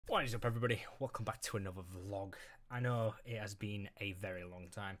What is up, everybody? Welcome back to another vlog. I know it has been a very long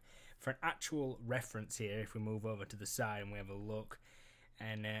time. For an actual reference here, if we move over to the side and we have a look,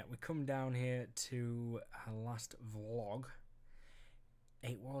 and we come down here to our last vlog,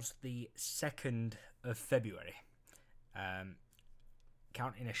 it was the 2nd of February.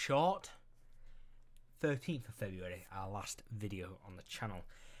 Counting a short, 13th of February, our last video on the channel.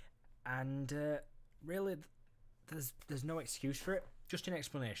 And really, there's no excuse for it. Just an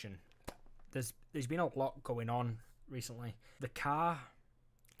explanation. There's been a lot going on recently. The car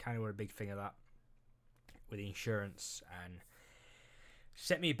kind of were a big thing of that with the insurance, and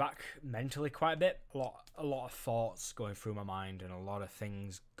set me back mentally quite a bit. A lot of thoughts going through my mind and a lot of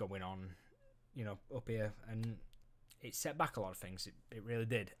things going on, you know, up here, and it set back a lot of things. It really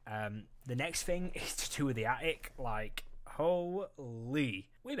did. The next thing is to do with the attic. Like, holy,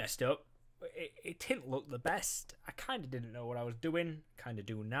 we messed up. It didn't look the best. I kind of didn't know what I was doing. Kind of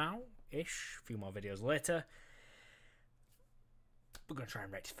do now-ish. A few more videos later. We're going to try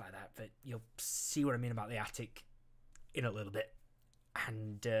and rectify that. But you'll see what I mean about the attic in a little bit.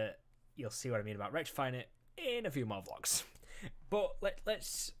 And you'll see what I mean about rectifying it in a few more vlogs. But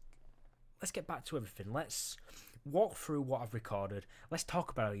let's get back to everything. Let's walk through what I've recorded. Let's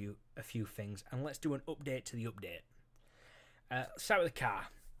talk about a few things. And let's do an update to the update. Start with the car.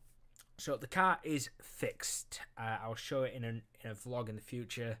 So the car is fixed. I'll show it in a vlog in the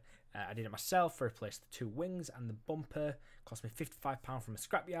future. I did it myself. I replaced the two wings and the bumper. Cost me £55 from a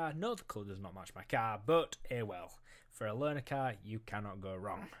scrapyard. No, the colour does not match my car, but well. For a learner car, you cannot go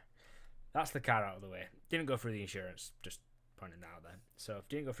wrong. That's the car out of the way. Didn't go through the insurance. Just pointing that out there. So if it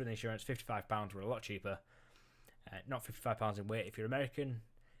didn't go through the insurance, £55 were a lot cheaper. Not £55 in weight if you're American.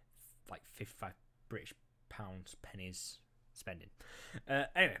 Like 55 British pounds, pennies. Spending.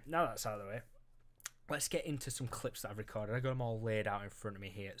 Anyway, now that's out of the way, let's get into some clips that I've recorded. I got them all laid out in front of me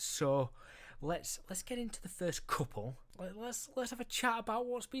here. So let's get into the first couple. Let's have a chat about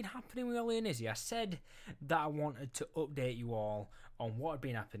what's been happening with Ollie and Izzy. I said that I wanted to update you all on what had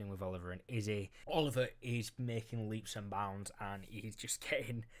been happening with Oliver and Izzy. Oliver is making leaps and bounds, and he's just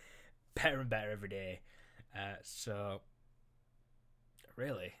getting better and better every day. So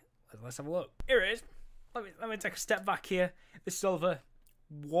really, let's have a look. Here it is. Let me take a step back here. This is Oliver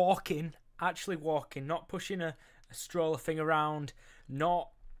walking, actually walking, not pushing a stroller thing around,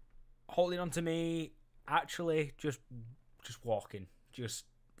 not holding on to me, actually just walking.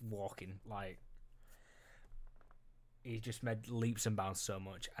 Like, he just made leaps and bounds so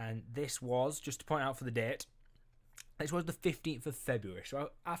much. And this was, just to point out for the date, this was the 15th of February. So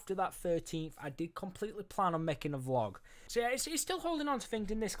after that 13th, I did completely plan on making a vlog. So yeah, he's still holding on to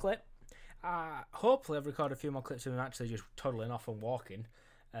things in this clip. Hopefully I've recorded a few more clips of him actually just toddling off and walking.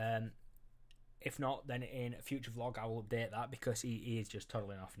 If not, then in a future vlog I will update that, because he is just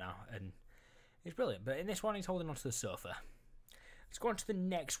toddling off now, and it's brilliant. But in this one, he's holding onto the sofa. Let's go on to the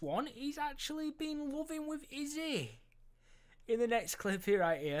next one. He's actually been loving with Izzy. In the next clip here,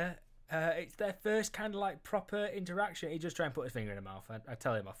 right here, it's their first kind of like proper interaction. He just tried and put his finger in her mouth. I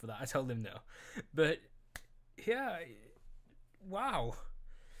tell him off for that. I told him no. But yeah, wow.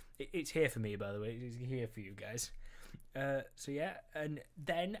 It's here for me, by the way. It's here for you guys. So yeah, and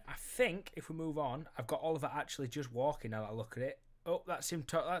then I think if we move on, I've got Oliver actually just walking now that I look at it. Oh, that's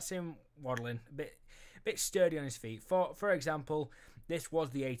him waddling, a bit sturdy on his feet. For example, this was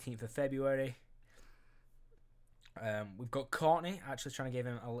the 18th of February. We've got Courtney actually trying to give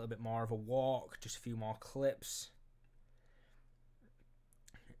him a little bit more of a walk, just a few more clips.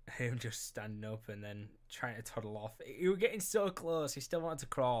 Him just standing up and then trying to toddle off. He was getting so close. He still wanted to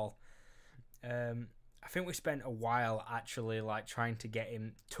crawl. I think we spent a while actually like trying to get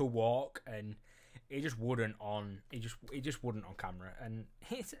him to walk, and he just wouldn't on. He just wouldn't on camera, and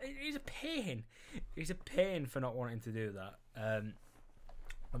he's a pain. He's a pain for not wanting to do that.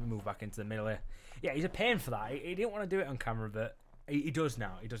 Let me move back into the middle here. Yeah, he's a pain for that. He didn't want to do it on camera, but he does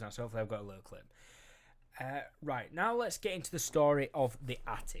now. He does now. So hopefully I've got a little clip. Right, now let's get into the story of the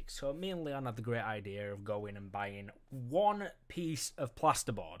attic. So me and Leon had the great idea of going and buying one piece of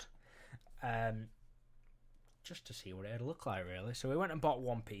plasterboard, just to see what it'd look like, really. So we went and bought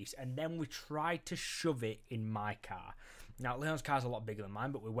one piece, and then we tried to shove it in my car. Now Leon's car's a lot bigger than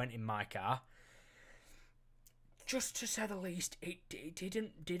mine, but we went in my car. Just to say the least, it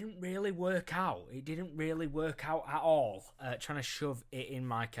didn't really work out. It didn't really work out at all, trying to shove it in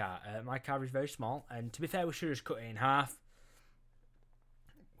my car. My car is very small, and to be fair, we should have just cut it in half.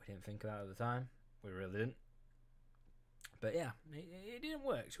 We didn't think of that at the time. We really didn't. But yeah, it didn't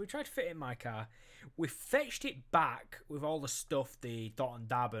work. So we tried to fit it in my car. We fetched it back with all the stuff, the dot and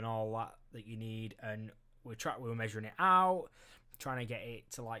dab and all that you need, and we were measuring it out. trying to get it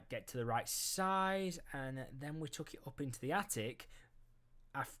to like get to the right size, and then we took it up into the attic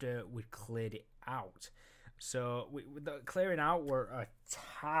after we'd cleared it out. So the clearing out were a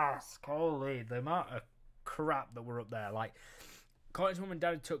task. Holy, the amount of crap that were up there. Like, Courtney's mum and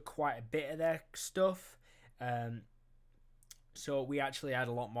dad took quite a bit of their stuff, so we actually had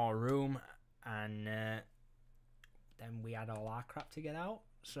a lot more room, and then we had all our crap to get out.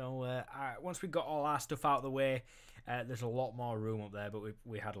 So once we got all our stuff out of the way, there's a lot more room up there, but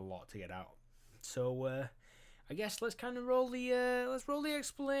we had a lot to get out. So I guess let's kind of roll the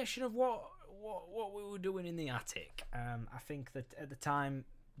explanation of what we were doing in the attic. I think that at the time,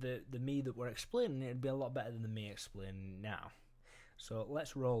 the me that were explaining it would be a lot better than the me explaining it now. So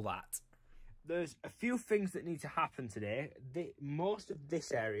let's roll that. There's a few things that need to happen today. Most of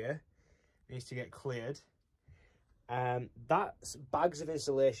this area needs to get cleared. That's bags of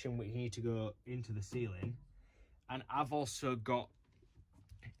insulation which need to go into the ceiling. And I've also got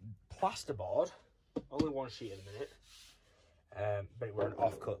plasterboard. Only one sheet at the minute. But it were an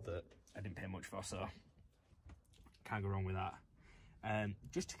offcut that I didn't pay much for, so can't go wrong with that.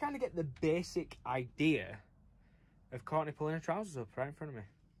 Just to kind of get the basic idea of Courtney pulling her trousers up right in front of me.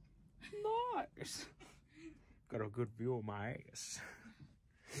 Nice. Got a good view of my ass.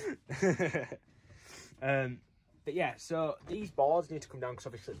 But yeah, so these boards need to come down because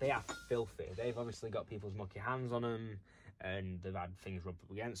obviously they are filthy. They've obviously got people's mucky hands on them, and they've had things rubbed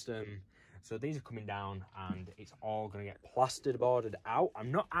up against them. So these are coming down, and it's all going to get plastered boarded out.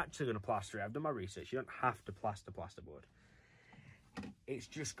 I'm not actually going to plaster it. I've done my research. You don't have to plaster plasterboard. It's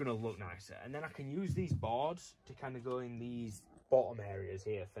just going to look nicer. And then I can use these boards to kind of go in these bottom areas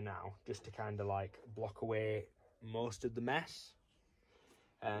here for now, just to kind of like block away most of the mess.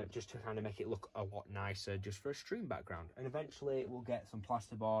 Just to kind of make it look a lot nicer, just for a stream background. And eventually we'll get some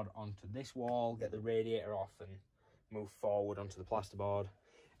plasterboard onto this wall, get the radiator off and move forward onto the plasterboard.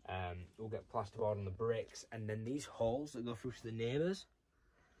 We'll get plasterboard on the bricks, and then these holes that go through to the neighbours,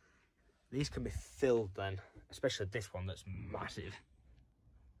 these can be filled then, especially this one that's massive.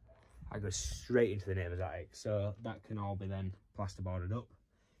 I go straight into the neighbour's attic, so that can all be then plasterboarded up.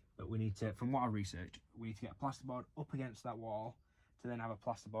 But we need to, from what I researched, we need to get plasterboard up against that wall, to then have a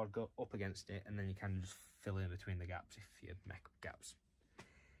plasterboard go up against it, and then you can just fill in between the gaps if you make gaps.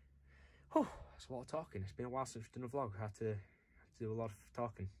 Whew, that's a lot of talking. It's been a while since I've done a vlog. I had to do a lot of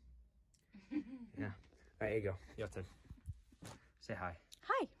talking. Yeah. Right, here you go. Your turn. Say hi.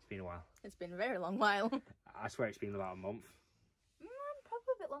 Hi. It's been a while. It's been a very long while. I swear it's been about a month.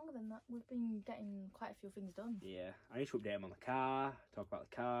 Probably a bit longer than that. We've been getting quite a few things done. Yeah. I need to update them on the car, talk about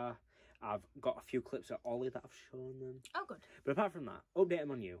the car. I've got a few clips of Ollie that I've shown them. Oh, good. But apart from that, update them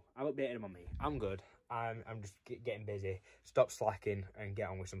on you. I've updated them on me. I'm good. I'm just getting busy. Stop slacking and get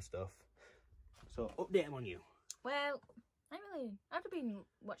on with some stuff. So update them on you. Well, I've been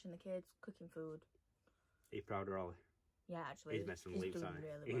watching the kids, cooking food. Are you proud of Ollie? Yeah, actually. He's made some leaps, hasn't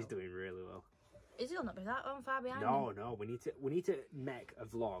he? He's doing really well. Is he not that far behind? No, we need to make a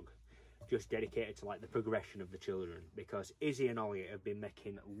vlog just dedicated to like the progression of the children, because Izzy and Ollie have been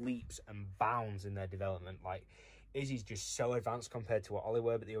making leaps and bounds in their development. Like, Izzy's just so advanced compared to what Ollie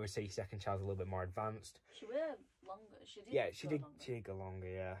were, but they always say your second child's a little bit more advanced. She were longer. She did. Yeah, she did go longer.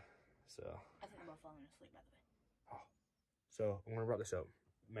 Yeah. So. I think they're both falling asleep, by the way. Oh. So I'm gonna wrap this up.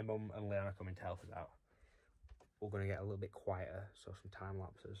 My mum and Leanna coming to help us out. We're gonna get a little bit quieter, so some time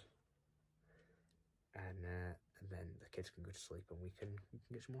lapses, and then the kids can go to sleep, and we can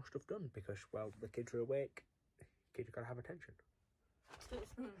get some more stuff done, because, well, the kids are awake. Kids gotta have attention.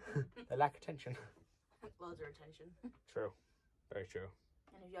 They like attention. Loads of attention. True. Very true.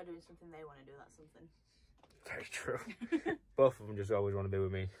 And if you're doing something they want to do, that's something. Very true. Both of them just always want to be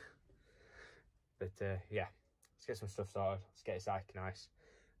with me. But yeah, let's get some stuff started. Let's get it psyche nice,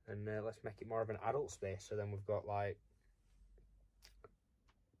 and let's make it more of an adult space. So then we've got like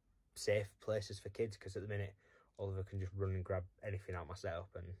safe places for kids, because at the minute Oliver can just run and grab anything out my setup,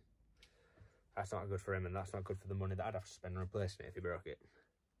 and that's not good for him, and that's not good for the money that I'd have to spend on replacing it if he broke it.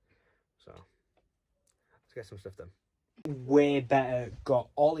 So let's get some stuff done. Way better. Got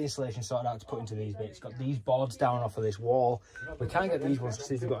all the insulation sorted out to put into these bits. Got these boards down off of this wall. We can't get these ones because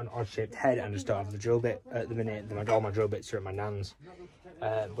they've got an odd shaped head, and I just don't have the drill bit at the minute. All my drill bits are at my nan's.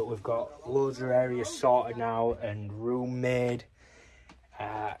 But we've got loads of areas sorted now and room made.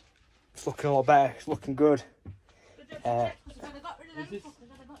 It's looking a lot better. It's looking good.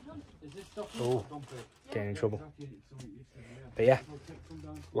 Oh, getting in trouble. But yeah,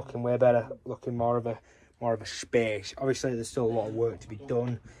 looking way better. Looking more of a space. Obviously, there's still a lot of work to be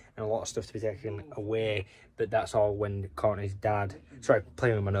done and a lot of stuff to be taken away. But that's all when Courtney's dad. Sorry,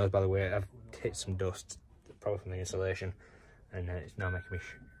 playing with my nose, by the way. I've hit some dust, probably from the insulation. and it's now making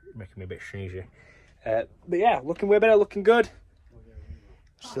me a bit sneezy. But yeah, looking way better, looking good.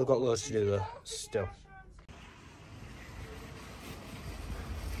 Still got loads to do though, still.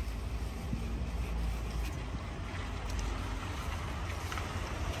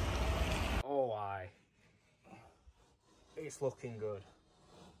 Oh, aye. It's looking good.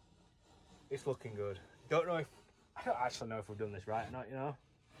 It's looking good. I don't actually know if we've done this right or not, you know.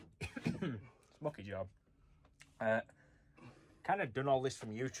 Smoky job. Kind of done all this from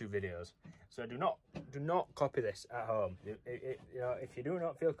YouTube videos, so do not copy this at home. You know, if you do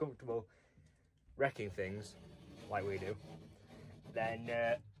not feel comfortable wrecking things like we do, then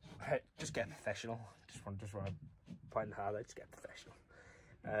just get professional. Just want to point that out there. Just get professional.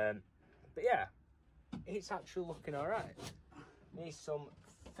 But yeah, it's actually looking all right. Needs some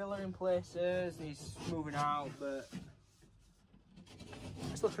filler in places. Needs smoothing out, but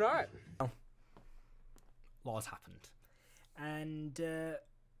it's looking all right. Lots happened. And,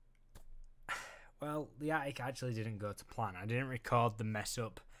 well, the attic actually didn't go to plan. I didn't record the mess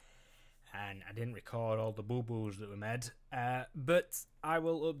up, and I didn't record all the boo-boos that we made, but I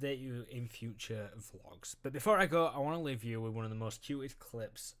will update you in future vlogs. But before I go, I want to leave you with one of the most cutest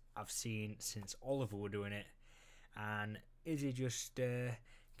clips I've seen since Oliver were doing it, and Izzy just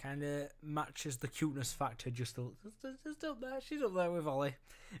kind of matches the cuteness factor just up there. She's up there with Ollie.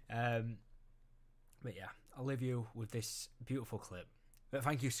 But yeah, I'll leave you with this beautiful clip. But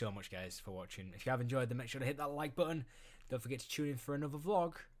thank you so much, guys, for watching. If you have enjoyed, then make sure to hit that like button. Don't forget to tune in for another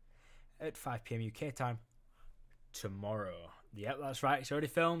vlog at 5 PM UK time tomorrow. Yep, that's right. It's already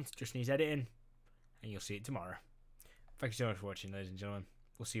filmed. Just needs editing. And you'll see it tomorrow. Thank you so much for watching, ladies and gentlemen.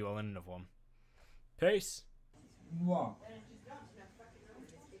 We'll see you all in another one. Peace. Mwah.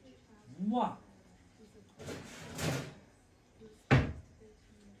 Mwah.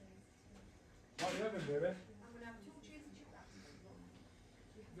 What are you having, baby? I'm going to have 2 cheese and chicken.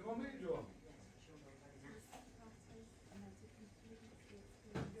 You want me to do them?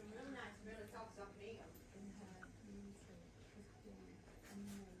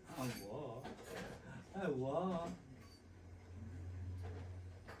 Oh, wow. Oh, wow.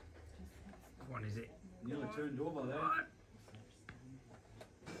 What is it? Nearly turned over there.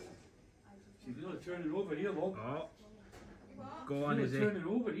 She's nearly turning over here, look. Oh. Go on, She's Izzy. turning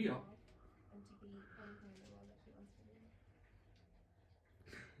over here.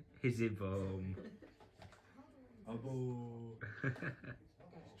 Izzy boom. Abo.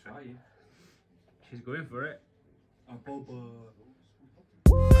 She's trying. She's going for it. Abo.